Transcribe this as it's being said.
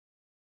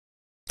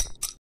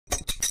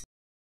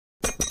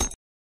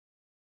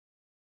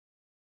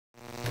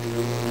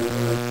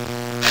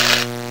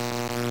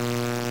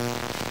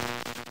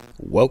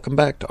Welcome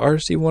back to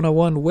RC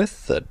 101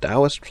 with the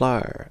Taoist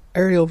Flyer.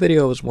 Aerial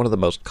video is one of the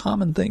most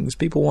common things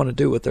people want to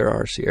do with their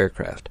RC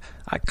aircraft.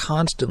 I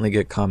constantly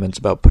get comments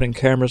about putting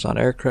cameras on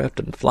aircraft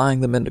and flying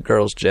them into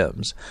girls'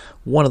 gyms.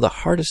 One of the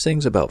hardest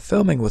things about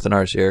filming with an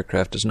RC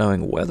aircraft is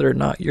knowing whether or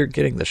not you're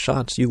getting the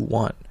shots you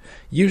want.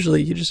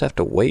 Usually you just have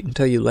to wait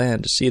until you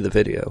land to see the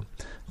video.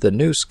 The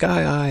new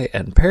Sky Eye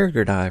and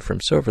Peregrine Eye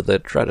from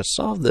Silverlit try to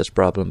solve this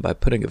problem by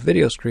putting a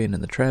video screen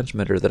in the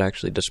transmitter that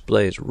actually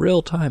displays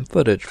real-time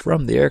footage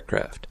from the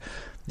aircraft.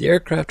 The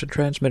aircraft and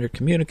transmitter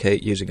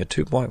communicate using a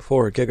 2.4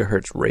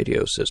 GHz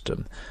radio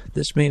system.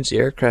 This means the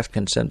aircraft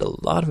can send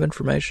a lot of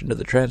information to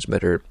the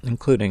transmitter,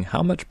 including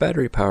how much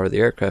battery power the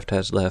aircraft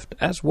has left,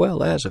 as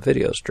well as a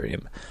video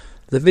stream.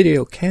 The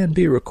video can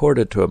be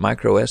recorded to a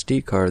micro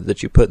SD card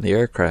that you put in the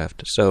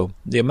aircraft, so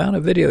the amount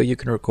of video you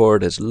can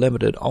record is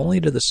limited only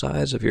to the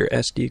size of your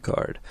SD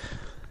card.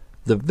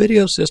 The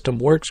video system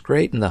works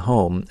great in the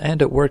home,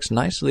 and it works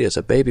nicely as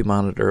a baby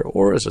monitor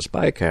or as a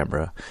spy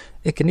camera.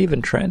 It can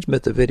even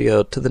transmit the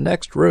video to the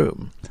next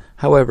room.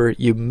 However,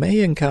 you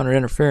may encounter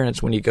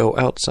interference when you go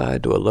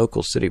outside to a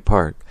local city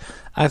park.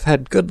 I've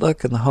had good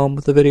luck in the home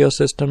with the video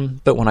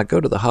system, but when I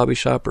go to the hobby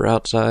shop or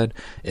outside,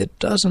 it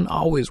doesn't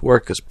always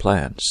work as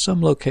planned.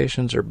 Some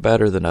locations are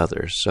better than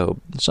others,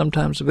 so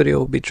sometimes the video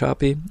will be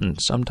choppy,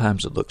 and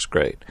sometimes it looks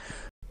great.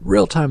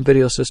 Real-time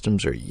video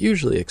systems are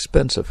usually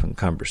expensive and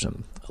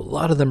cumbersome. A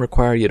lot of them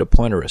require you to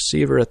point a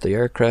receiver at the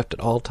aircraft at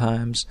all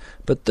times,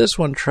 but this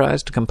one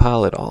tries to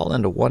compile it all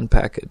into one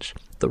package.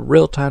 The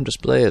real-time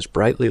display is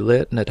brightly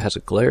lit and it has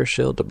a glare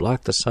shield to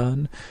block the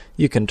sun.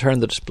 You can turn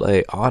the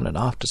display on and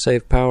off to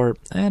save power,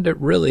 and it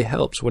really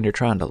helps when you're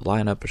trying to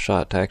line up a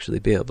shot to actually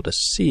be able to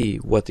see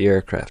what the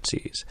aircraft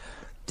sees.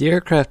 The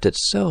aircraft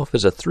itself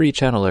is a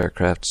 3-channel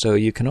aircraft, so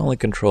you can only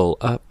control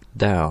up,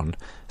 down,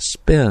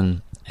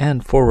 spin,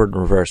 and forward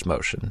and reverse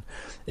motion.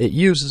 It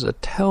uses a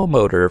tail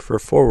motor for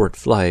forward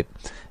flight,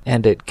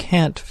 and it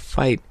can't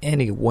fight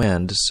any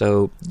wind,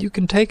 so you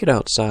can take it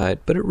outside,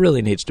 but it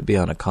really needs to be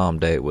on a calm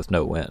day with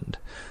no wind.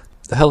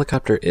 The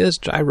helicopter is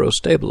gyro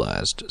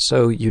stabilized,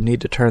 so you need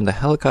to turn the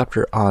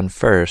helicopter on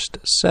first,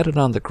 set it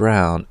on the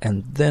ground,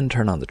 and then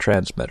turn on the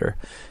transmitter.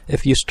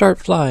 If you start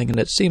flying and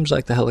it seems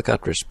like the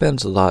helicopter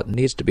spins a lot and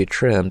needs to be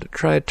trimmed,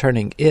 try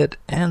turning it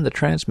and the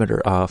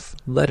transmitter off,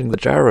 letting the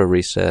gyro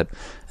reset,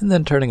 and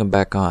then turning them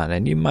back on,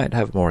 and you might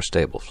have more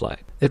stable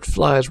flight. It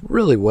flies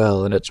really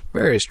well and it's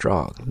very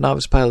strong.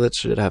 Novice pilots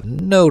should have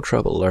no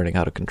trouble learning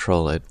how to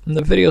control it, and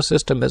the video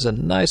system is a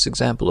nice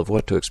example of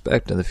what to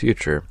expect in the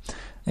future.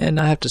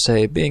 And I have to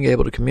say, being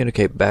able to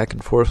communicate back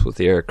and forth with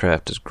the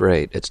aircraft is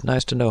great. It's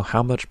nice to know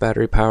how much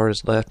battery power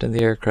is left in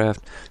the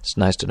aircraft, it's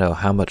nice to know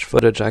how much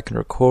footage I can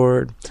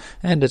record,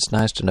 and it's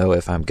nice to know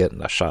if I'm getting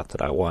the shot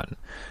that I want.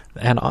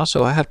 And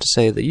also, I have to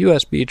say, the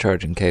USB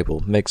charging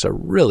cable makes a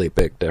really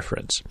big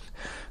difference.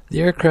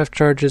 The aircraft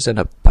charges in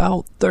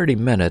about 30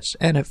 minutes,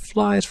 and it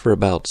flies for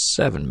about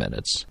 7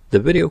 minutes. The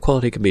video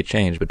quality can be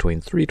changed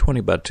between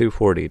 320 by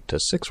 240 to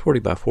 640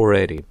 by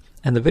 480.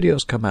 And the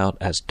videos come out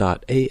as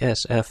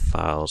 .asf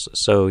files,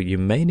 so you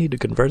may need to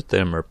convert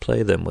them or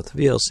play them with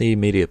VLC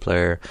Media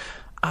Player.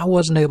 I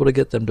wasn't able to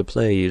get them to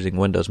play using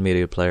Windows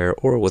Media Player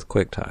or with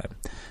QuickTime.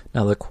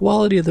 Now the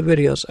quality of the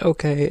video is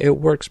okay. It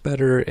works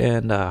better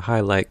in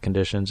high light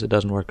conditions. It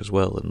doesn't work as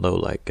well in low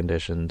light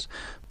conditions.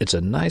 It's a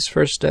nice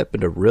first step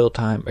into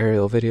real-time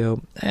aerial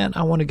video, and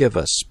I want to give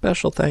a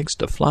special thanks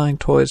to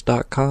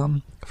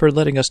FlyingToys.com for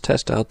letting us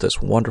test out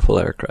this wonderful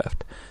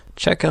aircraft.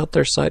 Check out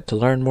their site to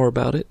learn more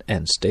about it,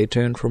 and stay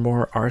tuned for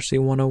more RC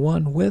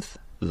 101 with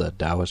the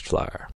Taoist Flyer.